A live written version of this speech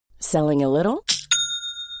Selling a little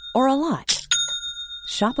or a lot?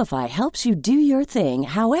 Shopify helps you do your thing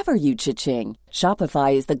however you cha-ching.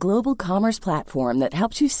 Shopify is the global commerce platform that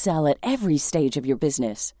helps you sell at every stage of your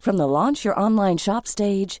business. From the launch your online shop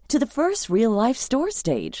stage to the first real-life store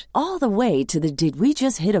stage, all the way to the did we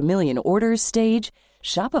just hit a million orders stage.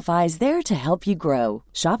 Shopify is there to help you grow.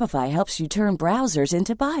 Shopify helps you turn browsers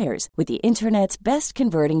into buyers with the internet's best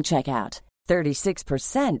converting checkout.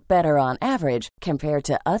 36% better on average compared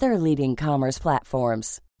to other leading commerce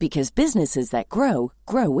platforms. Because businesses that grow,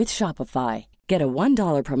 grow with Shopify. Get a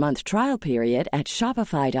 $1 per month trial period at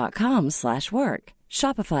shopify.com/work.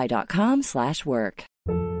 Shopify.com/work.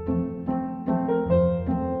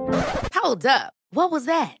 Hold up. What was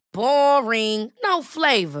that? Boring. No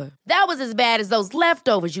flavor. That was as bad as those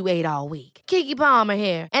leftovers you ate all week. Keke Palmer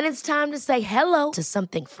here. And it's time to say hello to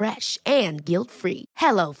something fresh and guilt-free.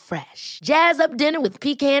 Hello Fresh. Jazz up dinner with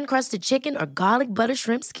pecan-crusted chicken or garlic butter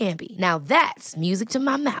shrimp scampi. Now that's music to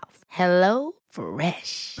my mouth. Hello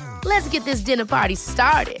Fresh. Let's get this dinner party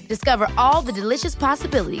started. Discover all the delicious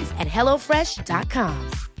possibilities at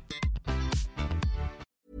HelloFresh.com.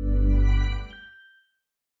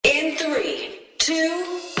 In 3, 2,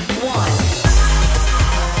 1.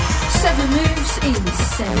 7 moves in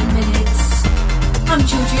 7 minutes. I'm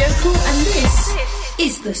Georgie O'Call and this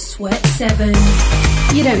is the Sweat 7.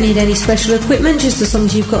 You don't need any special equipment, just as long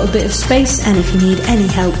as you've got a bit of space, and if you need any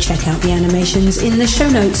help, check out the animations in the show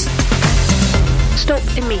notes. Stop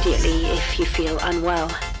immediately if you feel unwell.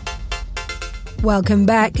 Welcome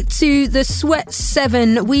back to the Sweat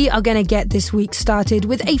 7. We are going to get this week started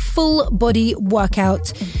with a full body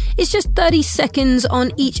workout. It's just 30 seconds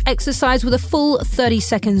on each exercise with a full 30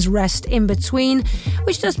 seconds rest in between,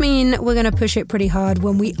 which does mean we're going to push it pretty hard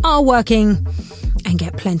when we are working and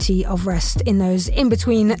get plenty of rest in those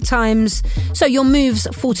in-between times. So your moves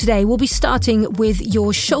for today will be starting with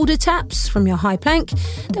your shoulder taps from your high plank.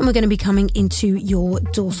 Then we're going to be coming into your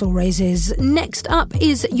dorsal raises. Next up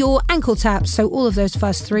is your ankle taps. So all of those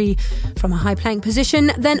first 3 from a high plank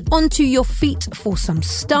position. Then onto your feet for some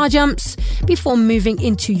star jumps before moving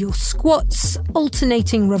into your squats,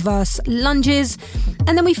 alternating reverse lunges.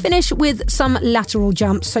 And then we finish with some lateral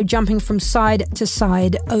jumps. So jumping from side to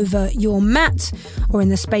side over your mat or in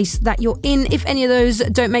the space that you're in. If any of those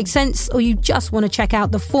don't make sense or you just want to check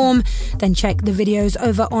out the form, then check the videos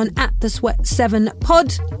over on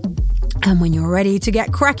 @the-Sweat7pod. And when you're ready to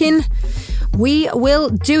get cracking, we will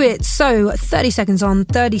do it. So 30 seconds on,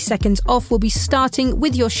 30 seconds off. We'll be starting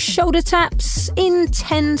with your shoulder taps in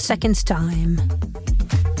 10 seconds time.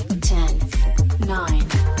 10, 9,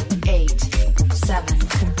 8, 7.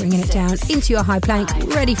 So bringing it down into your high plank,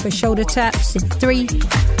 ready for shoulder taps in 3,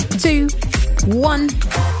 2, 1.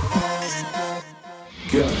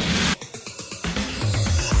 Go.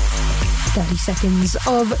 30 seconds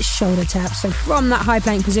of shoulder taps. So from that high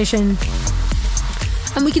plank position.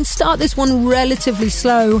 And we can start this one relatively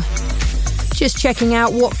slow. Just checking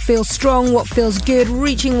out what feels strong, what feels good.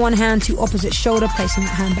 Reaching one hand to opposite shoulder, placing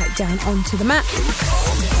that hand back down onto the mat.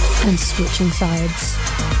 And switching sides.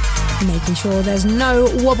 Making sure there's no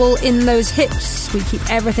wobble in those hips. We keep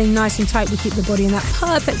everything nice and tight. We keep the body in that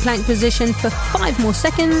perfect plank position for 5 more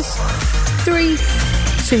seconds. 3,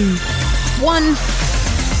 2, 1.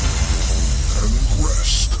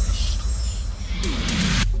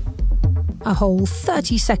 A whole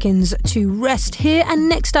 30 seconds to rest here. And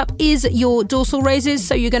next up is your dorsal raises.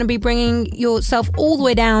 So you're going to be bringing yourself all the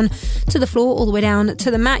way down to the floor, all the way down to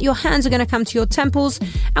the mat. Your hands are going to come to your temples,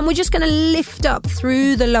 and we're just going to lift up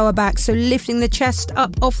through the lower back. So lifting the chest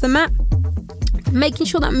up off the mat, making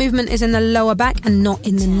sure that movement is in the lower back and not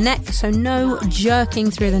in the neck. So no jerking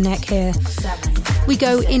through the neck here. We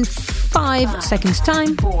go in 5 seconds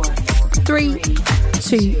time. 3,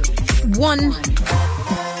 2, 1.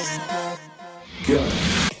 Go.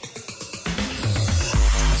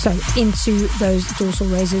 So into those dorsal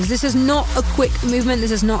raises. This is not a quick movement. This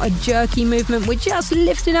is not a jerky movement. We're just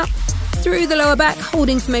lifting up through the lower back,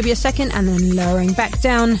 holding for maybe a second and then lowering back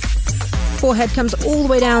down. Forehead comes all the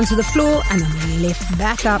way down to the floor and then we lift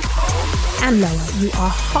back up and lower. You are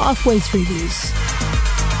halfway through these.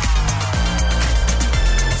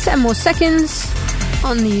 7 more seconds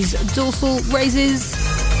on these dorsal raises.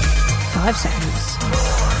 5 seconds.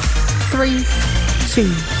 3, 2,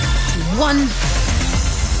 1.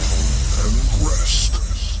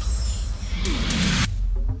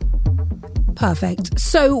 Perfect.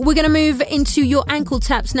 So we're going to move into your ankle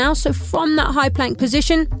taps now. So from that high plank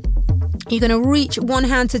position, you're going to reach one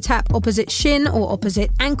hand to tap opposite shin or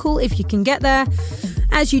opposite ankle if you can get there.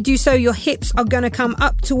 As you do so, your hips are going to come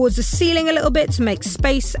up towards the ceiling a little bit to make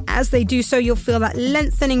space. As they do so, you'll feel that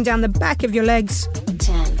lengthening down the back of your legs.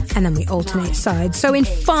 10, and then we alternate sides. So in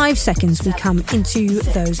 5 seconds, we come into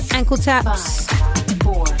those ankle taps.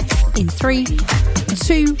 4, In 3,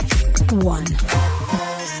 2, 1.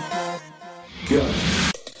 Go.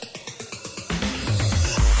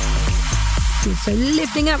 Good. So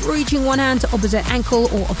lifting up, reaching one hand to opposite ankle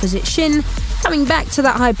or opposite shin, coming back to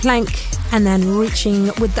that high plank, and then reaching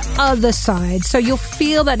with the other side. So you'll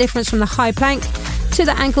feel that difference from the high plank to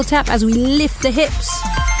the ankle tap as we lift the hips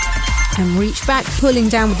and reach back, pulling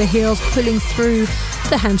down with the heels, pulling through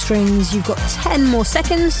the hamstrings. You've got 10 more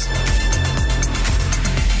seconds.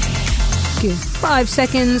 Good. 5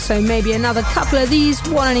 seconds, so maybe another couple of these,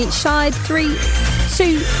 one on each side. 3,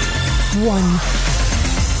 2, 1.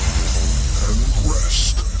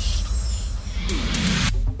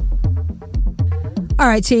 All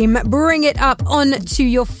right, team, bring it up onto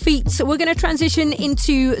your feet. So we're going to transition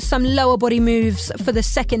into some lower body moves for the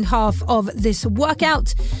second half of this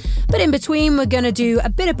workout. But in between, we're going to do a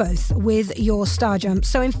bit of both with your star jumps.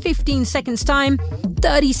 So in 15 seconds time,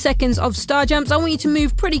 30 seconds of star jumps. I want you to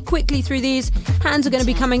move pretty quickly through these. Hands are going to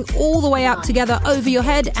be coming all the way up together over your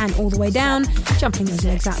head and all the way down. Jumping those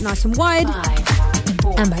legs out nice and wide. 5,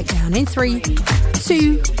 4, And back down in 3,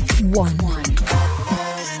 2, 1.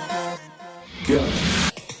 Go.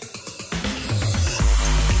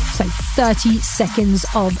 So 30 seconds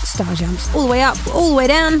of star jumps. All the way up, all the way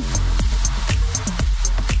down.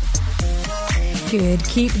 Good.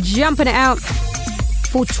 Keep jumping it out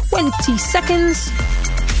for 20 seconds.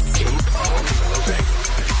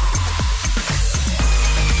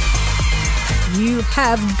 You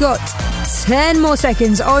have got 10 more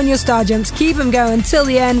seconds on your star jumps. Keep them going till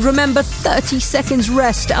the end. Remember, 30 seconds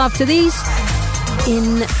rest after these.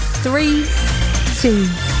 In 3, 2,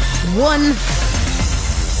 1.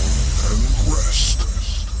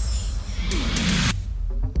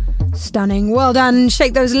 Stunning. Well done.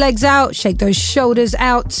 Shake those legs out. Shake those shoulders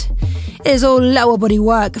out. It is all lower body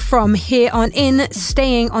work from here on in.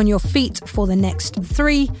 Staying on your feet for the next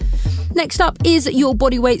 3. Next up is your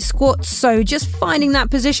body weight squats. So just finding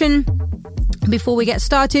that position before we get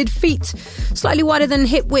started. Feet slightly wider than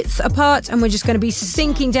hip width apart, and we're just going to be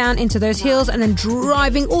sinking down into those heels and then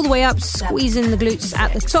driving all the way up, squeezing the glutes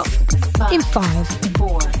at the top. In 5,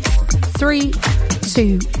 4, 3,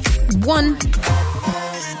 2, 1.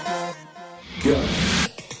 Go.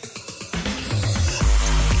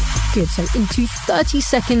 Good. So into 30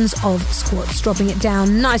 seconds of squats, dropping it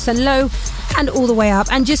down nice and low and all the way up.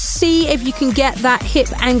 And just see if you can get that hip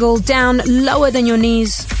angle down lower than your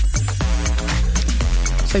knees.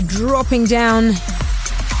 So dropping down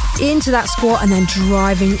into that squat and then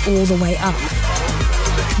driving all the way up.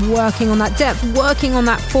 Working on that depth, working on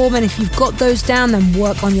that form. And if you've got those down, then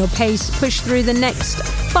work on your pace. Push through the next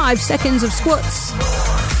 5 seconds of squats.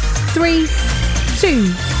 3,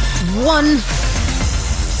 2, 1.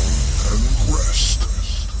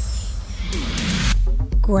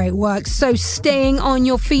 Great work. So staying on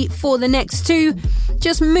your feet for the next 2.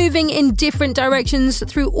 Just moving in different directions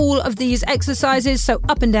through all of these exercises. So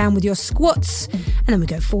up and down with your squats. And then we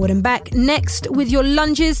go forward and back. Next, with your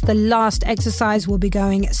lunges, the last exercise will be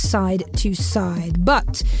going side to side.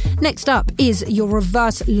 But next up is your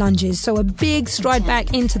reverse lunges. So a big stride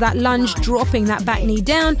back into that lunge, dropping that back knee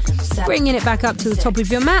down, bringing it back up to the top of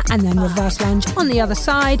your mat, and then reverse lunge on the other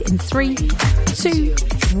side in 3, 2,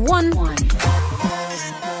 1.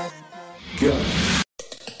 Go.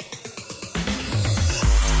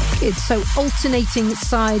 Good. So alternating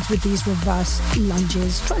sides with these reverse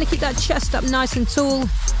lunges. Trying to keep that chest up nice and tall.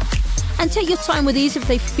 And take your time with these if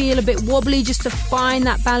they feel a bit wobbly, just to find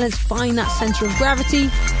that balance, find that center of gravity.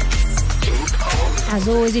 As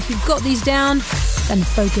always, if you've got these down, then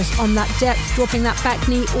focus on that depth, dropping that back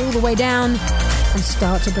knee all the way down, and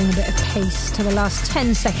start to bring a bit of pace to the last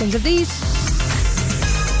 10 seconds of these.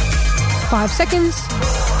 5 seconds.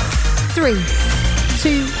 3,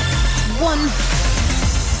 2, 1.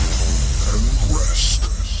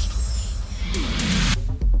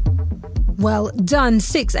 Well done.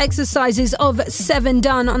 6 exercises of 7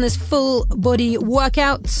 done on this full body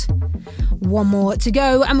workout. 1 more to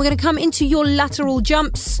go, and we're going to come into your lateral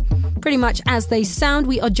jumps. Pretty much as they sound,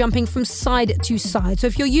 we are jumping from side to side. So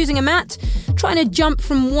if you're using a mat, trying to jump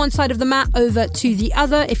from one side of the mat over to the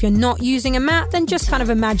other. If you're not using a mat, then just kind of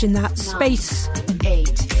imagine that space.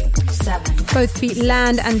 8, 7. Both feet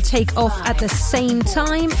land and take off at the same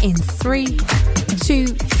time in 3, 2,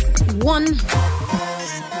 1.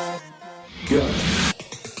 Go.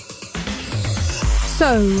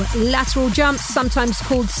 So, lateral jumps, sometimes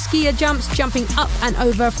called skier jumps, jumping up and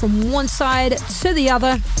over from one side to the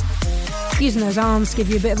other. Using those arms, give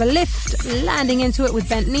you a bit of a lift, landing into it with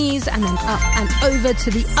bent knees, and then up and over to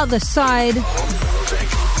the other side.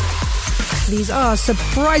 These are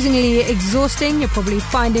surprisingly exhausting. You're probably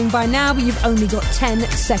finding by now, but you've only got 10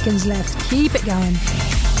 seconds left. Keep it going.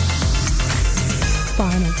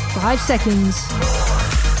 Final 5 seconds.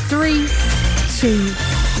 3, 2,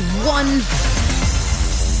 1.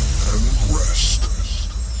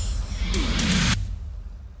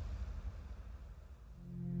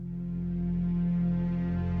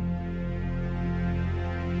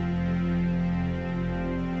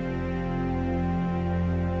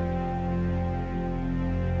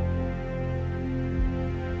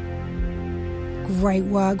 Great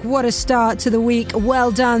work. What a start to the week.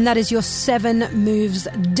 Well done. That is your 7 moves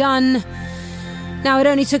done. Now, it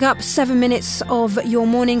only took up 7 minutes of your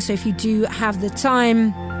morning, so if you do have the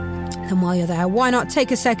time, then while you're there, why not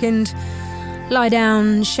take a second, lie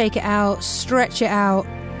down, shake it out, stretch it out,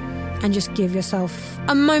 and just give yourself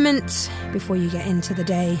a moment before you get into the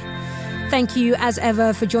day. Thank you, as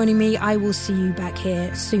ever, for joining me. I will see you back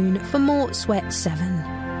here soon for more Sweat 7.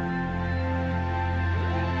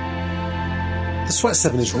 The Sweat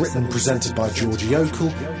 7 is written and presented by Georgie Oakle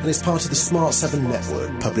and is part of the Smart 7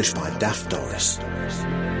 network, published by Daft Doris.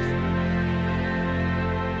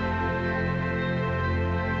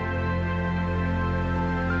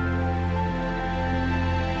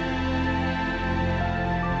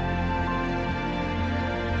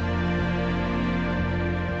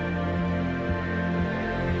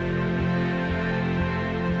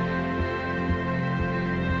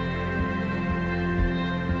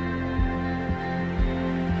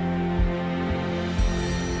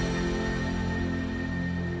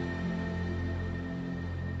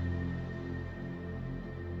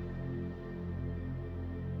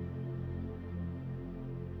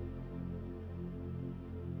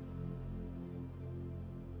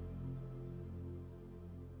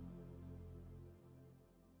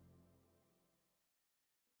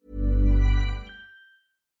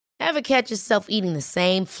 Ever catch yourself eating the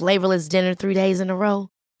same flavorless dinner 3 days in a row?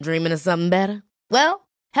 Dreaming of something better? Well,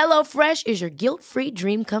 HelloFresh is your guilt-free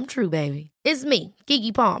dream come true, baby. It's me,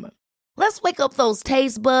 Keke Palmer. Let's wake up those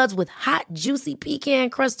taste buds with hot, juicy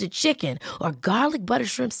pecan-crusted chicken or garlic butter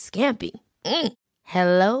shrimp scampi.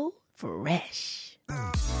 Hello Fresh.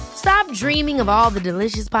 Stop dreaming of all the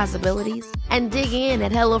delicious possibilities and dig in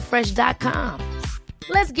at HelloFresh.com.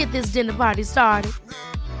 Let's get this dinner party started.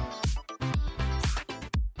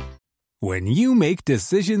 When you make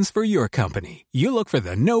decisions for your company, you look for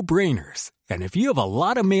the no-brainers. And if you have a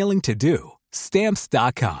lot of mailing to do,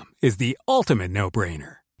 Stamps.com is the ultimate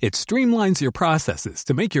no-brainer. It streamlines your processes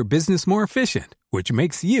to make your business more efficient, which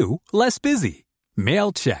makes you less busy.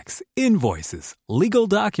 Mail checks, invoices, legal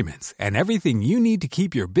documents, and everything you need to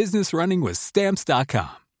keep your business running with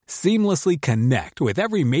Stamps.com. Seamlessly connect with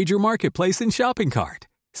every major marketplace and shopping cart.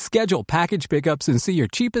 Schedule package pickups and see your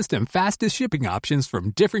cheapest and fastest shipping options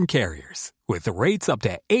from different carriers, with rates up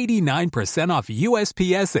to 89% off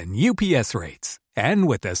USPS and UPS rates. And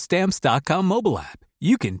with the Stamps.com mobile app,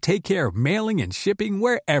 you can take care of mailing and shipping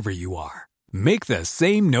wherever you are. Make the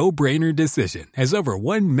same no-brainer decision as over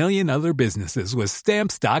 1 million other businesses with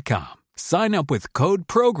Stamps.com. Sign up with code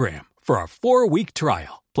PROGRAM for a 4-week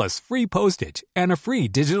trial, plus free postage and a free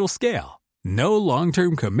digital scale. No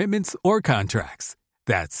long-term commitments or contracts.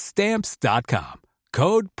 That's Stamps.com.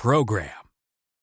 Code PROGRAM.